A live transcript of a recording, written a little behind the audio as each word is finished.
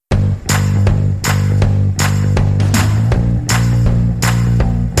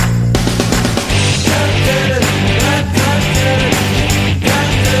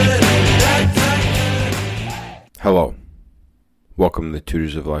Welcome to the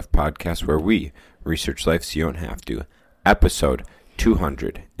Tutors of Life podcast, where we research life so you don't have to. Episode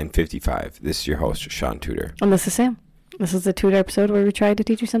 255. This is your host, Shaun Tutor. And this is Sam. This is the Tutor episode where we try to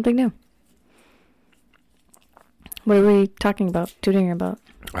teach you something new. What are we talking about, tutoring about?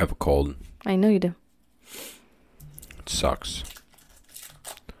 I have a cold. I know you do. It sucks.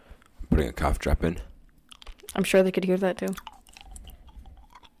 I'm putting a cough drop in. I'm sure they could hear that too.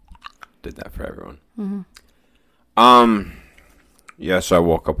 Did that for everyone. Mm-hmm. Yeah, so I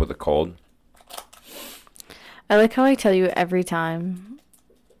woke up with a cold. I like how I tell you every time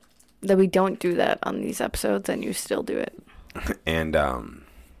that we don't do that on these episodes and you still do it. And,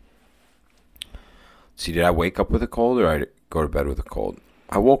 see, did I wake up with a cold or I go to bed with a cold?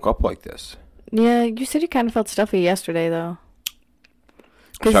 I woke up like this. Yeah, you said you kind of felt stuffy yesterday, though.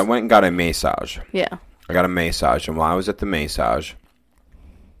 So I went and got a massage. Yeah. I got a massage, and while I was at the massage,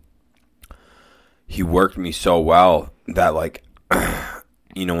 he worked me so well that, like,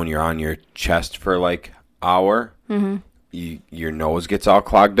 you know, when you're on your chest for, like, hour, your nose gets all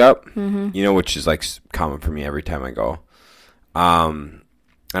clogged up, you know, which is, like, common for me every time I go. And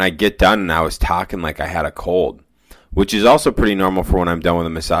I get done, and I was talking like I had a cold, which is also pretty normal for when I'm done with a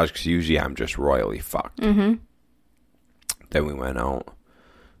massage, because usually I'm just royally fucked. Then we went out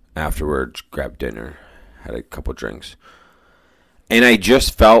afterwards, grabbed dinner, had a couple drinks. And I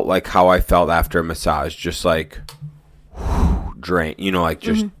just felt like how I felt after a massage, just like drained, you know, like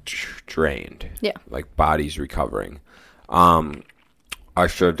just drained. Yeah. Like body's recovering. I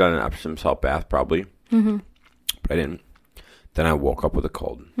should have done an Epsom salt bath probably, but I didn't. Then I woke up with a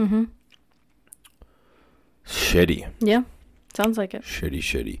cold. Shitty. Yeah, sounds like it.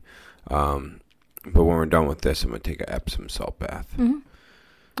 Shitty. But when we're done with this, I'm going to take an Epsom salt bath.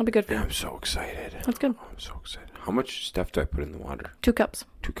 That'll be good for you. I'm so excited. That's good. I'm so excited. How much stuff do I put in the water? 2 cups.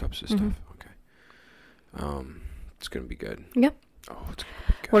 2 cups of stuff. Okay. It's gonna be good. Yep. Oh, it's gonna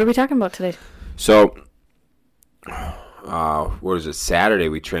be good. What are we talking about today? So, what is it? Saturday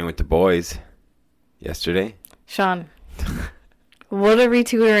we trained with the boys. Yesterday. Shaun, what are we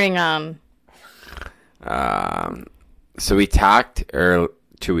tutoring on? So we talked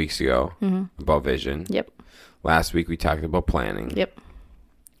 2 weeks ago about vision. Yep. Last week we talked about planning. Yep.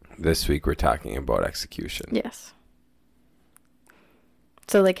 This week we're talking about execution. Yes.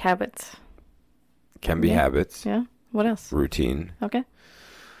 So, like, habits. Can be habits. Yeah. What else? Routine. Okay.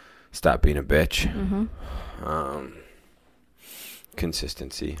 Stop being a bitch.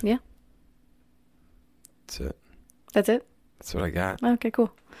 Consistency. Yeah. That's it. That's it? That's what I got. Okay,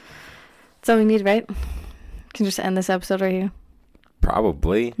 cool. That's all we need, right? Can just end this episode right here.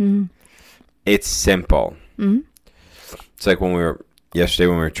 Probably. It's simple. It's like yesterday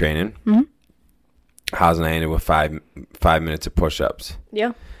when we were training. Haas and I ended with five minutes of push-ups.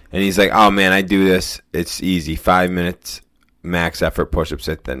 Yeah. And he's like, oh, man, I do this. It's easy. 5 minutes max effort push-ups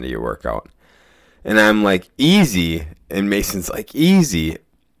at the end of your workout. And I'm like, easy. And Mason's like, easy.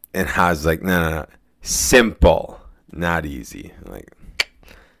 And Haas is like, no. Simple, not easy.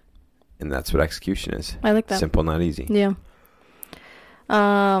 And that's what execution is. I like that. Simple, not easy. Yeah.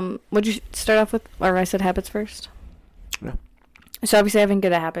 Would you start off with, or I said habits first? Yeah. So obviously having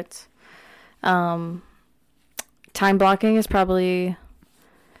good habits. Time blocking is probably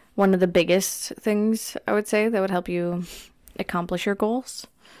one of the biggest things I would say that would help you accomplish your goals.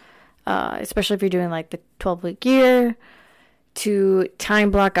 Especially if you're doing like the 12-week year, to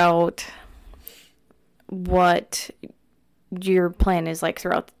time block out what your plan is like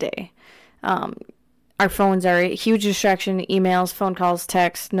throughout the day. Our phones are a huge distraction. Emails, phone calls,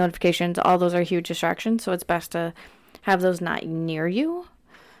 texts, notifications, all those are huge distractions. So it's best to have those not near you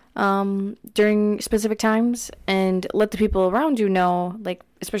during specific times, and let the people around you know, like,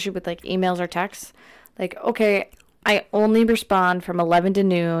 especially with like emails or texts, like, okay, I only respond from 11 to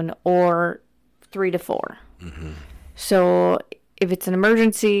noon or 3 to 4. So if it's an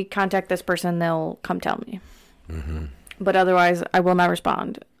emergency, contact this person, they'll come tell me. But otherwise, I will not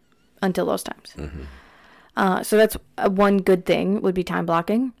respond until those times. So that's one good thing, would be time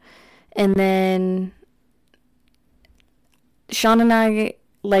blocking. And then Shaun and I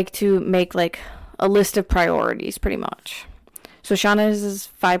like to make like a list of priorities pretty much. So Shaun has his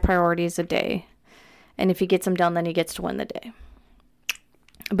 5 priorities a day. And if he gets them done, then he gets to win the day.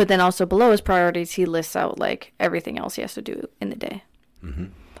 But then also below his priorities, he lists out like everything else he has to do in the day.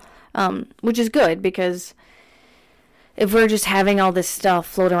 Which is good, because if we're just having all this stuff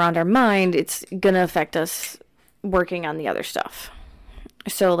float around our mind, it's going to affect us working on the other stuff.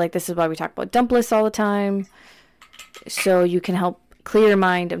 So like, this is why we talk about dump lists all the time. So you can help clear your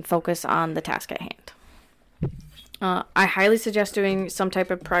mind and focus on the task at hand. I highly suggest doing some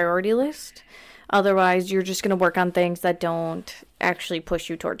type of priority list. Otherwise, you're just going to work on things that don't actually push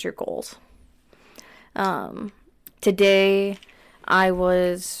you towards your goals. Today, I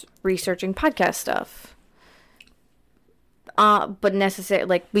was researching podcast stuff.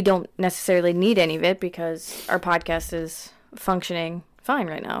 But we don't necessarily need any of it because our podcast is functioning fine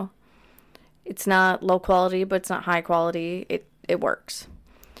right now. It's not low quality, but it's not high quality. It works.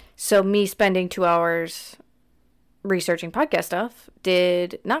 So me spending 2 hours researching podcast stuff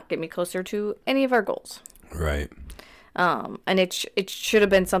did not get me closer to any of our goals. Right. And it should have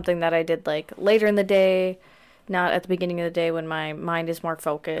been something that I did like later in the day, not at the beginning of the day when my mind is more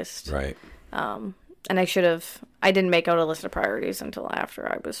focused. Right. And I didn't make out a list of priorities until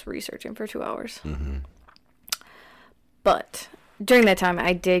after I was researching for 2 hours. Mm-hmm. But during that time,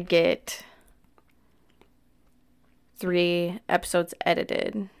 I did get 3 episodes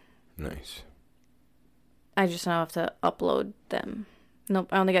edited. Nice. I just now have to upload them. Nope,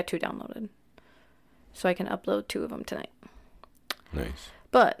 I only got 2 downloaded. So I can upload 2 of them tonight. Nice.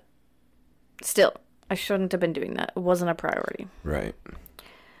 But still, I shouldn't have been doing that. It wasn't a priority. Right.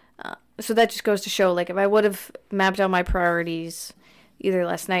 So that just goes to show, like, if I would have mapped out my priorities either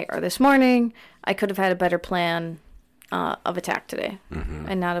last night or this morning, I could have had a better plan of attack today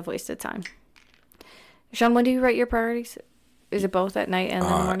and not have wasted time. Shaun, when do you write your priorities? Is it both at night and in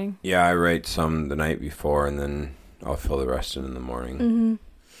the morning? Yeah, I write some the night before, and then I'll fill the rest in the morning. Mm-hmm.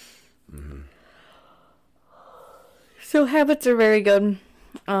 Mm-hmm. So habits are very good.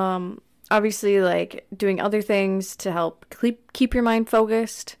 Obviously, like, doing other things to help keep your mind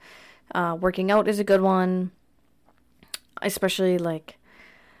focused. Working out is a good one. Especially, like,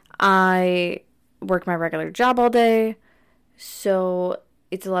 I work my regular job all day, so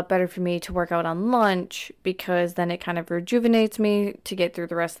it's a lot better for me to work out on lunch because then it kind of rejuvenates me to get through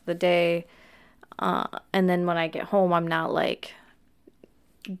the rest of the day. And then when I get home, I'm not, like,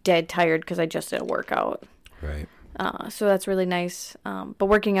 dead tired because I just did a workout. Right. So that's really nice. But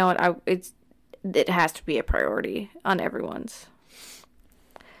working out, it has to be a priority on everyone's.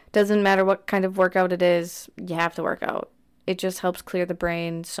 Doesn't matter what kind of workout it is, you have to work out. It just helps clear the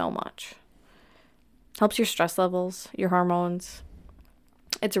brain so much. Helps your stress levels, your hormones.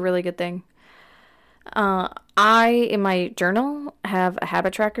 It's a really good thing. I, in my journal, have a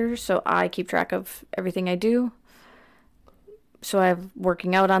habit tracker, so I keep track of everything I do. So I have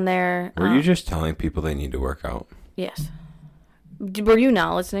working out on there. Were you just telling people they need to work out? Yes. Were you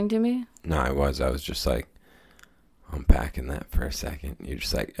not listening to me? No, I was. I was just like unpacking that for a second. You're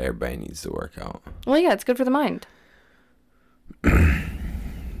just like, everybody needs to work out. Well, yeah, it's good for the mind.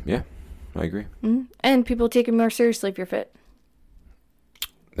 Yeah, I agree. Mm-hmm. And people take it more seriously if you're fit.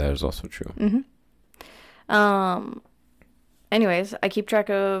 That is also true. Mm-hmm. Anyways, I keep track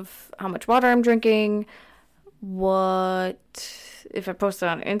of how much water I'm drinking, if I post it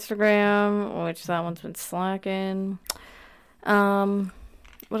on Instagram, which that one's been slacking.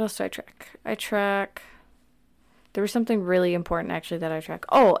 What else do I track? There was something really important, actually, that I track.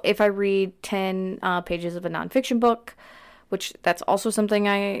 Oh, if I read 10 pages of a nonfiction book, which that's also something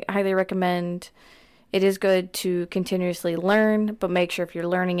I highly recommend. It is good to continuously learn, but make sure if you're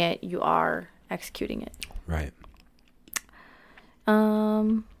learning it, you are executing it. Right.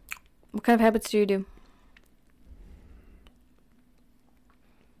 What kind of habits do you do?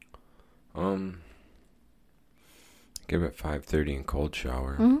 Get up at 5:30 and cold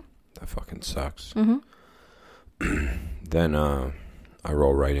shower. Mm-hmm. That fucking sucks. Mm-hmm. Then I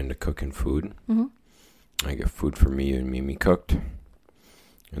roll right into cooking food. Mm-hmm. I get food for me and Mimi cooked.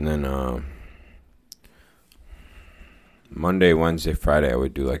 And then Monday, Wednesday, Friday, I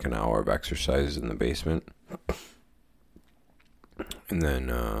would do like an hour of exercises in the basement. And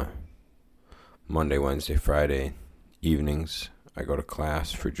then Monday, Wednesday, Friday evenings, I go to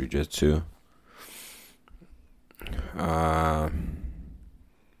class for jiu-jitsu. I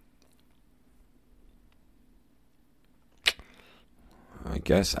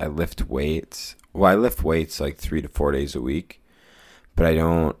guess I lift weights. Well, I lift weights like 3 to 4 days a week, but I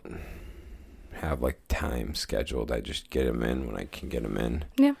don't have like time scheduled. I just get them in when I can get them in.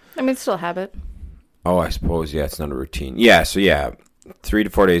 Yeah, I mean, it's still a habit. Oh, I suppose, yeah, it's not a routine. Yeah, so yeah, 3 to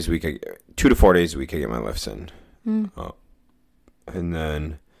 4 days a week, 2 to 4 days a week I get my lifts in. And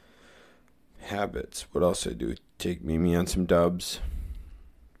then habits. What else I do? Take Mimi on some dubs.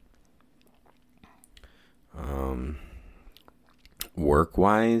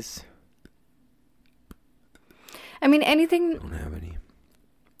 Work-wise, I mean, anything. I don't have any.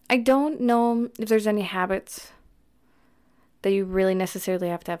 I don't know if there's any habits that you really necessarily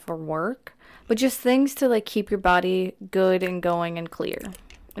have to have for work, but just things to like keep your body good and going and clear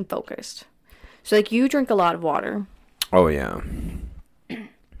and focused. So like you drink a lot of water. Oh, yeah.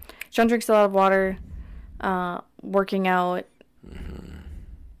 Shaun drinks a lot of water, working out. Mm-hmm.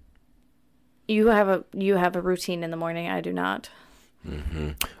 You have a routine in the morning. I do not.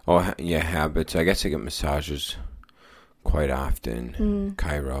 Mm-hmm. Oh, yeah, habits. I guess I get massages quite often.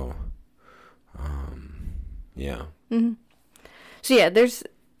 Chiro. Yeah. Mm-hmm. So, yeah, there's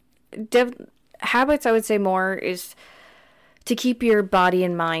habits, I would say more is to keep your body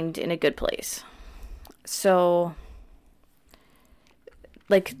and mind in a good place. So,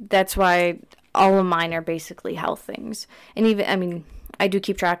 like, that's why all of mine are basically health things. And even, I mean, I do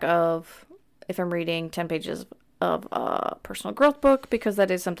keep track of if I'm reading 10 pages of a personal growth book, because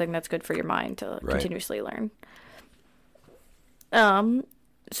that is something that's good for your mind to continuously learn.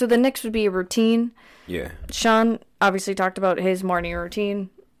 So the next would be a routine. Yeah. Shaun obviously talked about his morning routine.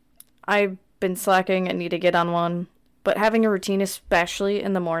 I've been slacking and need to get on one. But having a routine, especially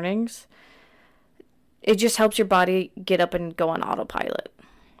in the mornings, it just helps your body get up and go on autopilot.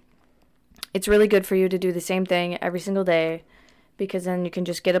 It's really good for you to do the same thing every single day, because then you can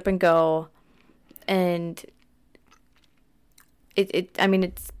just get up and go. And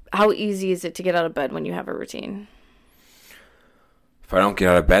it's how easy is it to get out of bed when you have a routine? If I don't get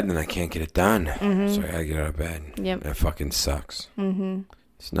out of bed, then I can't get it done. Mm-hmm. So I gotta get out of bed. Yep. That fucking sucks. Mm-hmm.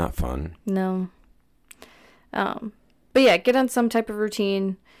 It's not fun. No. But yeah, get on some type of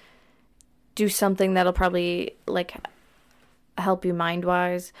routine. Do something that'll probably, like, help you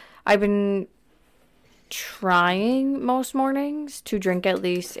mind-wise. I've been trying most mornings to drink at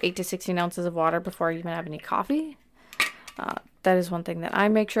least 8 to 16 ounces of water before I even have any coffee. That is one thing that I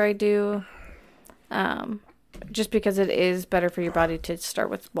make sure I do. Just because it is better for your body to start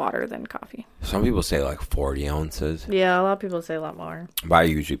with water than coffee. Some people say like 40 ounces. Yeah, a lot of people say a lot more. But I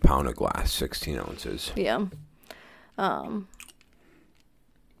usually pound a glass, 16 ounces. Yeah. Do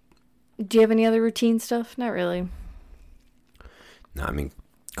you have any other routine stuff? Not really. No, I mean,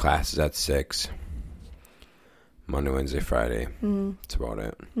 class is at 6. Monday, Wednesday, Friday. Mm-hmm. That's about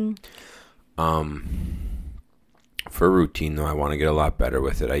it. Mm-hmm. For routine, though, I want to get a lot better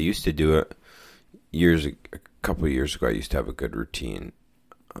with it. I used to do it a couple of years ago. I used to have a good routine.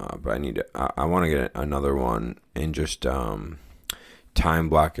 But I want to get another one and just time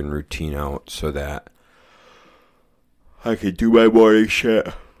block and routine out so that I could do my morning shit.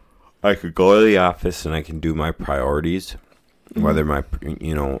 I could go to the office and I can do my priorities. Mm-hmm. Whether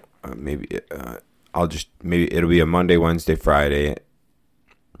maybe it'll be a Monday, Wednesday, Friday,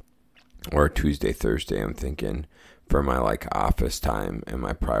 or a Tuesday, Thursday, I'm thinking, for my like office time and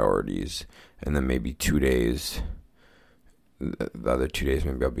my priorities. And then maybe 2 days, the other 2 days,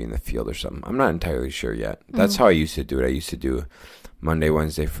 maybe I'll be in the field or something. I'm not entirely sure yet. That's how I used to do it. I used to do Monday,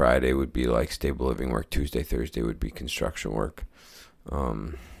 Wednesday, Friday would be like stable living work. Tuesday, Thursday would be construction work.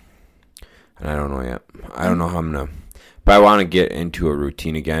 And I don't know yet. I don't know how I'm going to, but I want to get into a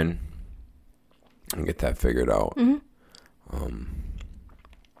routine again and get that figured out. Mm-hmm.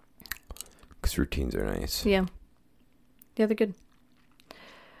 Because routines are nice. Yeah. Yeah, they're good.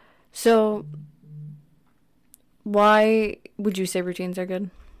 So, why would you say routines are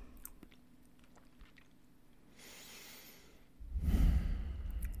good?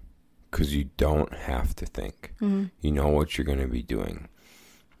 Because you don't have to think. Mm-hmm. You know what you're going to be doing.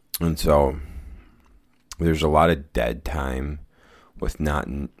 And so, there's a lot of dead time with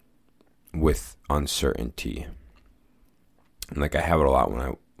uncertainty. And like, I have it a lot when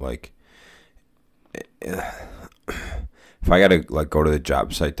I, like, if I got to like go to the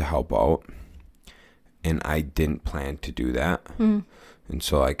job site to help out and I didn't plan to do that. Mm-hmm. And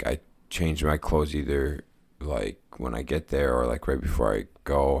so like I change my clothes either like when I get there or like right before I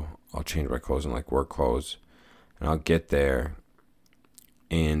go, I'll change my clothes and like work clothes and I'll get there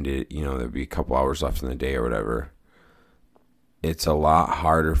and there'll be a couple hours left in the day or whatever. It's a lot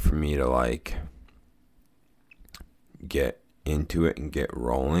harder for me to like get into it and get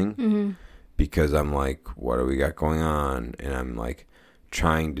rolling. Mm-hmm. Because I'm like, what do we got going on? And I'm like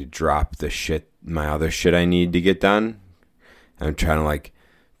trying to drop my other shit I need to get done. I'm trying to like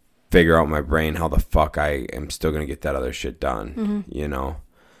figure out my brain how the fuck I am still going to get that other shit done, mm-hmm.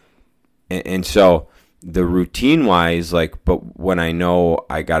 And so the routine wise, like, but when I know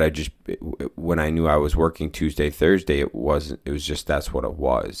when I knew I was working Tuesday, Thursday, it was just, that's what it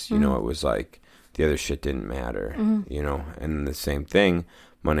was. Mm-hmm. It was like the other shit didn't matter, mm-hmm. And the same thing.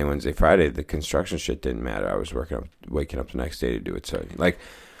 Monday, Wednesday, Friday, the construction shit didn't matter. I was waking up the next day to do it. So, like,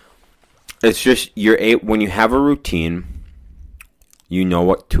 it's just when you have a routine, you know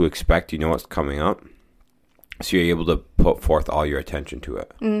what to expect. You know what's coming up. So you're able to put forth all your attention to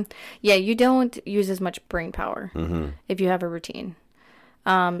it. Yeah, you don't use as much brain power if you have a routine.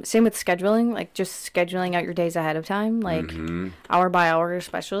 Same with scheduling, like just scheduling out your days ahead of time, like hour by hour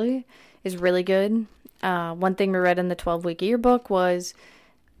especially, is really good. One thing we read in the 12-week yearbook was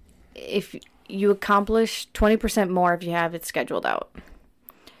if you accomplish 20% more if you have it scheduled out.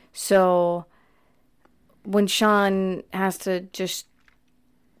 So when Shaun has to just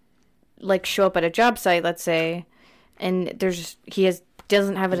like show up at a job site, let's say, and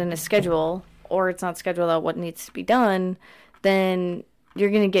doesn't have it in his schedule, or it's not scheduled out what needs to be done, then you're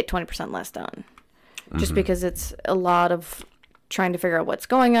going to get 20% less done. Just because it's a lot of trying to figure out what's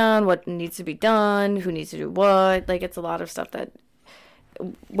going on, what needs to be done, who needs to do what. Like, it's a lot of stuff that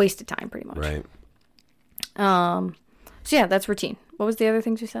wasted time, pretty much. Right. So, yeah, that's routine. What was the other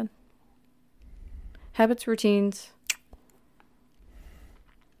things you said? Habits, routines.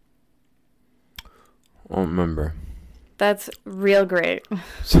 I don't remember. That's real great.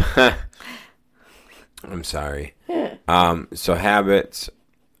 I'm sorry. So habits,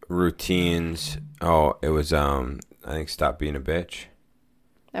 routines. Oh, it was I think stop being a bitch.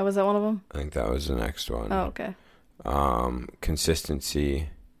 Was that one of them? I think that was the next one. Oh, okay. Consistency,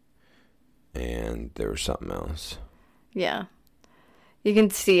 and there was something else. Yeah. You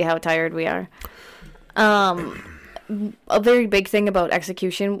can see how tired we are. A very big thing about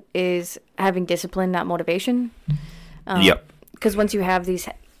execution is having discipline, not motivation. Yep. Because once you have these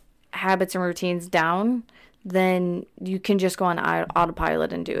habits and routines down, then you can just go on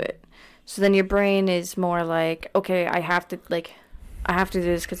autopilot and do it. So then your brain is more like, okay, I have to do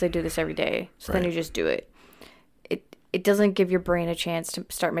this because I do this every day. So then you just do it. It doesn't give your brain a chance to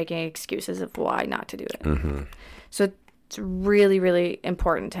start making excuses of why not to do it. Mm-hmm. So it's really, really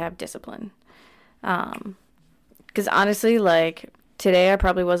important to have discipline. Because honestly, like, today I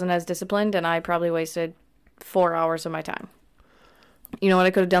probably wasn't as disciplined, and I probably wasted 4 hours of my time. You know what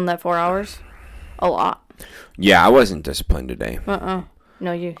I could have done that 4 hours? A lot. Yeah, I wasn't disciplined today.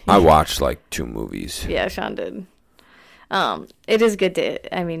 No, you I watched like 2 movies. Yeah, Shaun did. It is good to,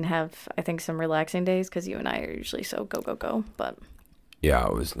 have, I think, some relaxing days, because you and I are usually so go, go, go, but. Yeah,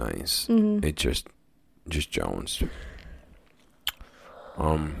 it was nice. It just Jones.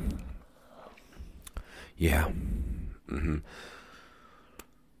 Yeah.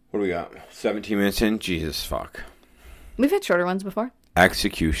 What do we got? 17 minutes in? Jesus fuck. We've had shorter ones before.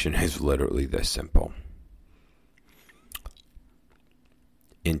 Execution is literally this simple.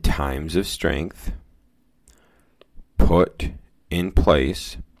 In times of strength, put in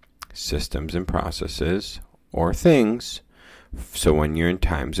place systems and processes or things so when you're in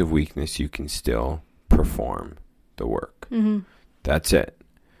times of weakness, you can still perform the work. That's it.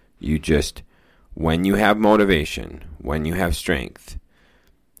 You just, when you have motivation, when you have strength,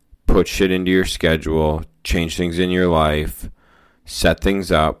 put shit into your schedule, change things in your life, set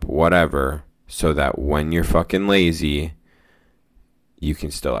things up, whatever, so that when you're fucking lazy, you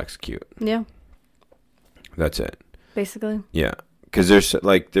can still execute. Yeah. That's it. Basically. Yeah. Because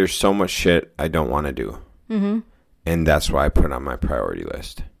there's so much shit I don't want to do. And that's why I put it on my priority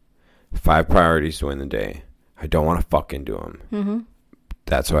list. 5 priorities to win the day. I don't want to fucking do them.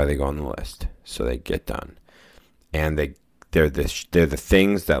 That's why they go on the list. So they get done. And they're the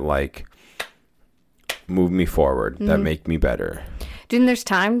things that like move me forward, that make me better. Dude, and there's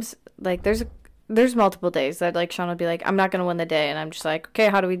times like there's multiple days that like Shaun would be like, I'm not gonna win the day, and I'm just like, okay,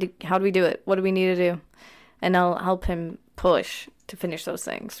 how do we do it? What do we need to do? And I'll help him push to finish those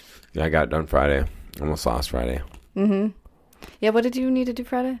things. Yeah, I got it done Friday. Almost last Friday. Yeah, what did you need to do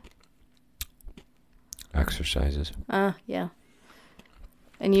Friday? Exercises. Yeah.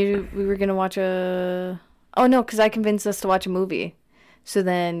 And we were gonna watch oh no, because I convinced us to watch a movie, so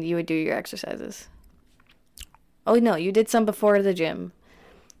then you would do your exercises. Oh no, you did some before the gym,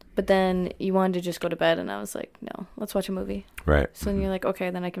 but then you wanted to just go to bed, and I was like, no, let's watch a movie. Right. So then you're like, okay,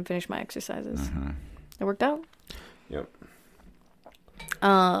 then I can finish my exercises. It worked out. Yep.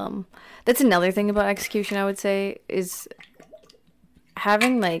 That's another thing about execution, I would say, is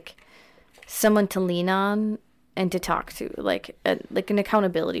having like someone to lean on and to talk to, like an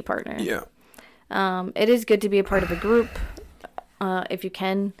accountability partner. Yeah. It is good to be a part of a group, if you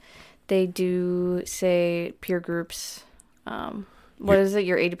can. They do say peer groups. What is it?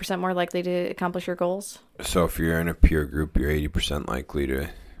 You're 80% more likely to accomplish your goals. So if you're in a peer group, you're 80% likely to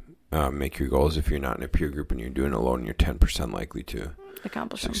make your goals. If you're not in a peer group and you're doing it alone, you're 10% likely to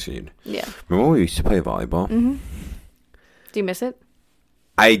accomplish succeed. Them. Yeah. Remember when we used to play volleyball? Do you miss it?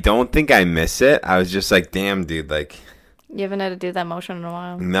 I don't think I miss it. I was just like, damn, dude, like. You haven't had to do that motion in a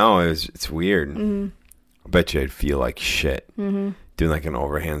while. No, it's weird. I bet you I'd feel like shit doing like an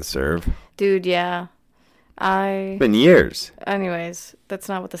overhand serve. Dude, yeah. It's been years. Anyways, that's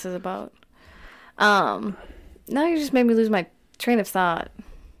not what this is about. Now you just made me lose my train of thought.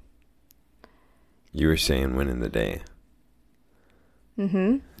 You were saying winning the day.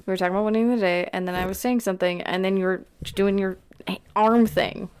 Mm-hmm. We were talking about winning the day, and then I was saying something, and then you were doing your arm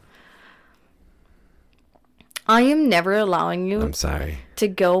thing. I am never allowing you I'm sorry. to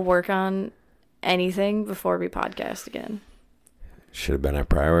go work on anything before we podcast again. Should have been a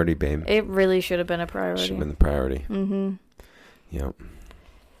priority, babe. It really should have been a priority. Should have been the priority. Mm-hmm. Yep.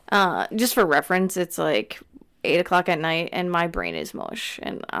 Just for reference, it's like 8 o'clock at night, and my brain is mush,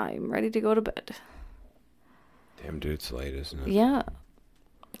 and I'm ready to go to bed. Damn, dude, it's late, isn't it? Yeah.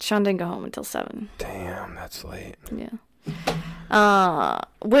 Shaun didn't go home until 7. Damn, that's late. Yeah.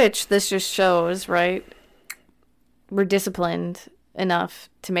 Which this just shows, right? We're disciplined enough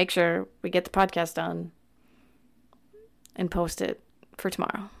to make sure we get the podcast done and post it for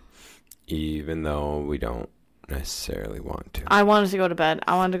tomorrow. Even though we don't necessarily want to. I wanted to go to bed.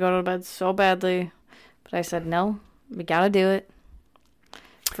 I wanted to go to bed so badly. But I said, no, we got to do it.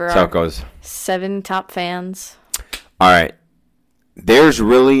 For That's how it goes. 7 top fans. All right. There's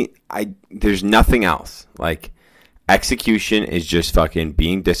nothing else. Like, execution is just fucking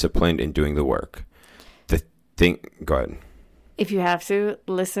being disciplined and doing the work. Go ahead. If you have to,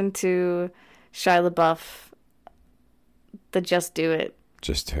 listen to Shia LaBeouf, the Just Do It.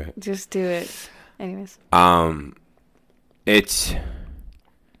 Just do it. Just do it. Anyways. It's,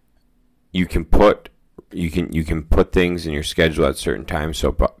 you can put things in your schedule at certain times so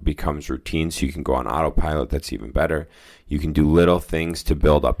it becomes routine, so you can go on autopilot. That's even better. You can do little things to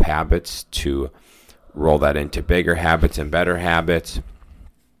build up habits, to roll that into bigger habits and better habits.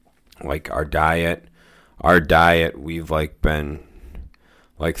 Like our diet, we've been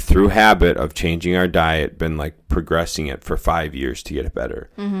through habit of changing our diet, been progressing it for 5 years to get it better.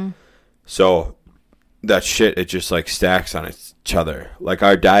 Mm-hmm. So that shit, it just stacks on each other. Like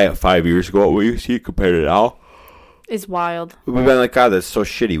our diet 5 years ago, what we used to eat compared to now, it's wild. We've been like, God, that's so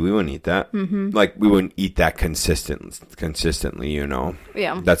shitty. We wouldn't eat that. Mm-hmm. We wouldn't eat that consistently, you know?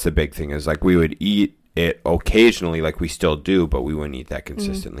 Yeah. That's the big thing is we would eat it occasionally, like we still do, but we wouldn't eat that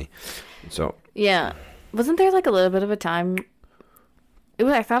consistently. Mm-hmm. So. Yeah. Wasn't there a little bit of a time?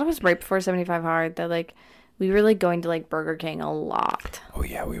 I thought it was right before 75 Hard that we were going to Burger King a lot. Oh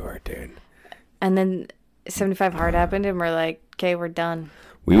yeah, we were, dude. And then 75 Hard happened, and we're like, okay, we're done.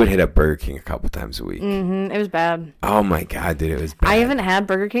 We would hit up Burger King a couple times a week. Mm-hmm. It was bad. Oh my God, dude, it was bad. I haven't had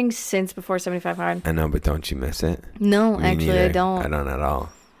Burger King since before 75 Hard. I know, but don't you miss it? No, Me actually, neither. I don't. I don't at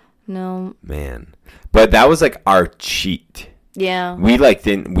all. No. Man. But that was our cheat. Yeah.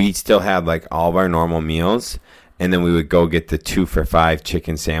 We still had all of our normal meals, and then we would go get the 2 for $5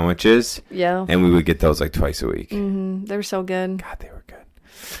 chicken sandwiches. Yeah. And we would get those twice a week. Mm-hmm. They were so good. God, they were good.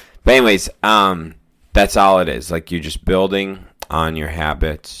 But anyways, that's all it is. You're just building on your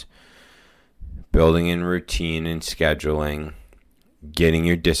habits, building in routine and scheduling, getting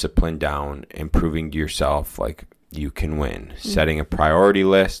your discipline down, and proving to yourself you can win. Mm-hmm. Setting a priority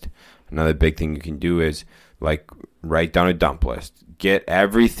list. Another big thing you can do is write down a dump list. Get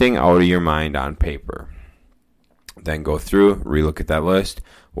everything out of your mind on paper. Then go through, relook at that list.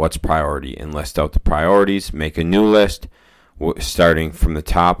 What's priority? And list out the priorities. Make a new list starting from the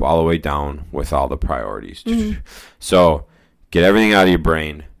top all the way down with all the priorities. Mm-hmm. So get everything out of your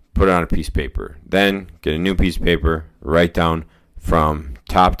brain. Put it on a piece of paper. Then get a new piece of paper. Write down from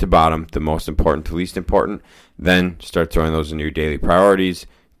top to bottom the most important to least important. Then start throwing those into your daily priorities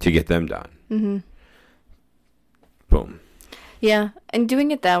to get them done. Mm-hmm. Boom. Yeah, and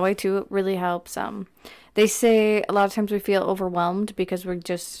doing it that way too really helps. They say a lot of times we feel overwhelmed because we're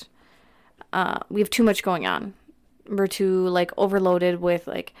just we have too much going on. We're too overloaded with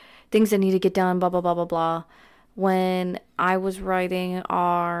things that need to get done. Blah blah blah blah blah. When I was writing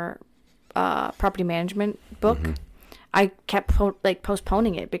our property management book, mm-hmm. I kept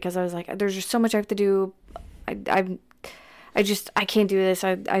postponing it because I was there's just so much I have to do. I can't do this.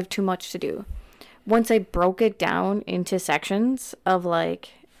 I have too much to do. Once I broke it down into sections of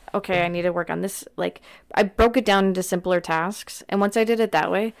okay, I need to work on this. I broke it down into simpler tasks. And once I did it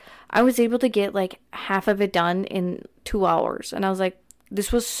that way, I was able to get half of it done in 2 hours. And I was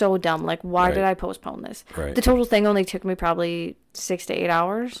this was so dumb. Why right. did I postpone this? Right. The total thing only took me probably 6 to 8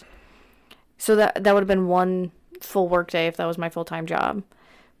 hours. So that would have been one full work day if that was my full-time job.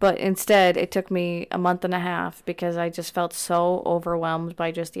 But instead, it took me a month and a half because I just felt so overwhelmed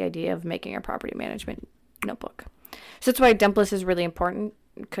by just the idea of making a property management notebook. So that's why dump list is really important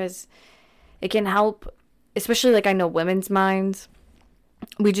because it can help, especially I know women's minds.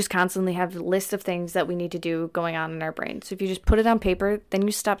 We just constantly have a list of things that we need to do going on in our brain. So if you just put it on paper, then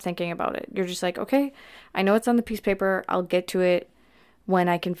you stop thinking about it. You're just okay, I know it's on the piece of paper. I'll get to it when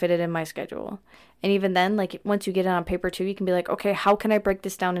I can fit it in my schedule. And even then, like, once you get it on paper too, you can be like, okay, how can I break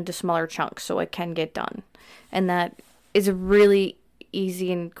this down into smaller chunks so it can get done? And that is a really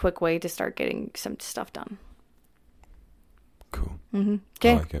easy and quick way to start getting some stuff done. Cool.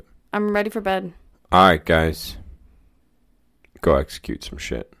 Okay. I like it. I'm ready for bed. All right, guys. Go execute some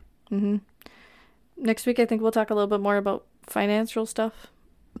shit. Next week, I think we'll talk a little bit more about financial stuff.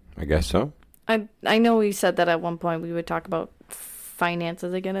 I guess so. I know we said that at one point we would talk about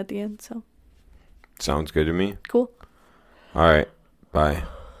finances again at the end, so. Sounds good to me. Cool. All right. Bye.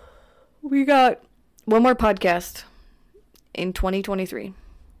 We got one more podcast in 2023.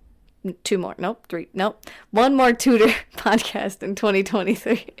 Two more. Nope. Three. Nope. One more Tutor podcast in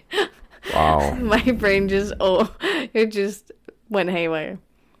 2023. Wow. My brain it just went haywire.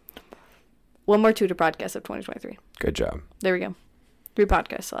 One more Tutor podcast of 2023. Good job. There we go. 3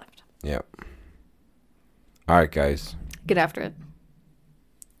 podcasts left. Yep. All right, guys. Get after it.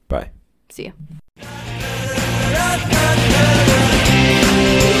 Bye. See ya.